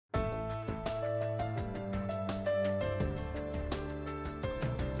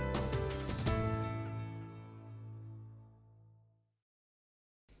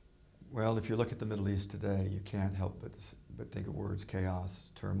Well, if you look at the Middle East today, you can't help but think of words chaos,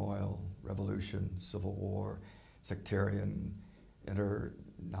 turmoil, revolution, civil war, sectarian,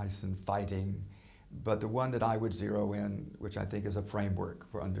 internecine fighting. But the one that I would zero in, which I think is a framework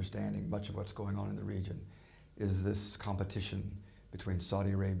for understanding much of what's going on in the region, is this competition between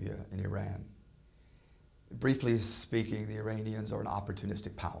Saudi Arabia and Iran. Briefly speaking, the Iranians are an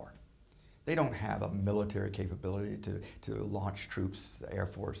opportunistic power. They don't have a military capability to launch troops, Air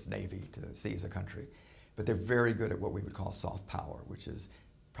Force, Navy, to seize a country. But they're very good at what we would call soft power, which is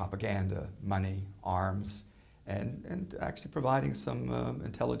propaganda, money, arms, and actually providing some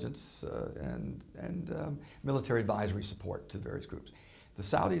intelligence and military advisory support to various groups. The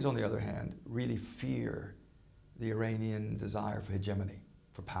Saudis, on the other hand, really fear the Iranian desire for hegemony,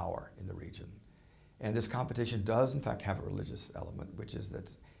 for power in the region. And this competition does, in fact, have a religious element, which is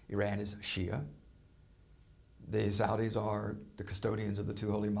that Iran is Shia. The Saudis are the custodians of the two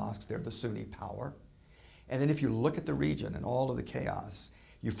holy mosques. They're the Sunni power. And then if you look at the region and all of the chaos,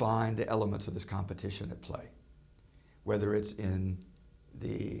 you find the elements of this competition at play. Whether it's in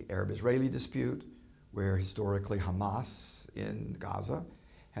the Arab-Israeli dispute, where historically Hamas in Gaza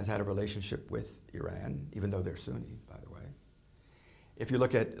has had a relationship with Iran, even though they're Sunni, by the way. If you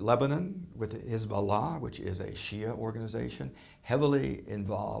look at Lebanon with Hezbollah, which is a Shia organization, heavily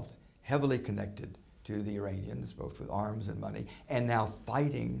involved, heavily connected to the Iranians, both with arms and money, and now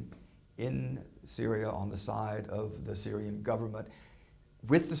fighting in Syria on the side of the Syrian government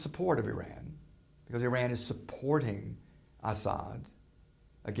with the support of Iran, because Iran is supporting Assad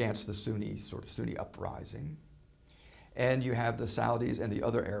against the Sunni uprising. And you have the Saudis and the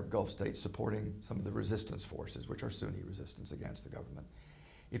other Arab Gulf states supporting some of the resistance forces, which are Sunni resistance against the government.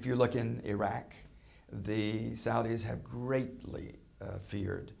 If you look in Iraq, the Saudis have greatly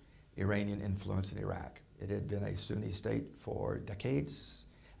feared Iranian influence in Iraq. It had been a Sunni state for decades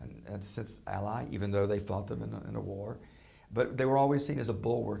and since ally, even though they fought them in a war. But they were always seen as a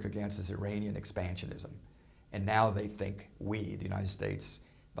bulwark against this Iranian expansionism. And now they think we, the United States,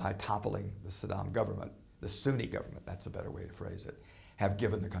 by toppling the Saddam government, the Sunni government, that's a better way to phrase it, have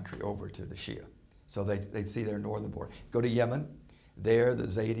given the country over to the Shia. So they see their northern border. Go to Yemen. There, the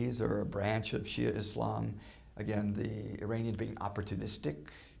Zaydis are a branch of Shia Islam. Again, the Iranians being opportunistic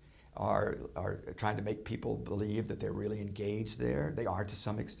are trying to make people believe that they're really engaged there. They are to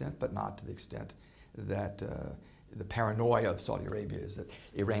some extent, but not to the extent that the paranoia of Saudi Arabia is that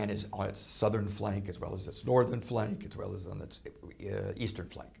Iran is on its southern flank as well as its northern flank, as well as on its eastern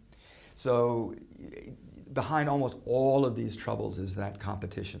flank. So behind almost all of these troubles is that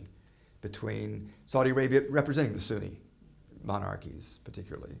competition between Saudi Arabia, representing the Sunni monarchies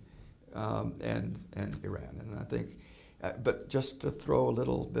particularly, and Iran. And I think, but just to throw a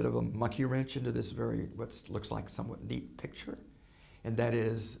little bit of a monkey wrench into this what looks like somewhat neat picture, and that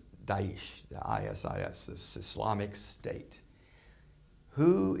is Daesh, the ISIS, this Islamic State.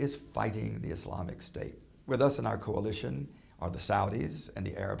 Who is fighting the Islamic State? With us in our coalition are the Saudis and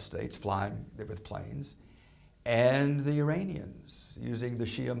the Arab states flying with planes, and the Iranians using the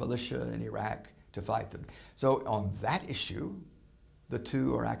Shia militia in Iraq to fight them. So on that issue, the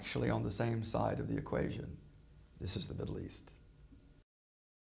two are actually on the same side of the equation. This is the Middle East.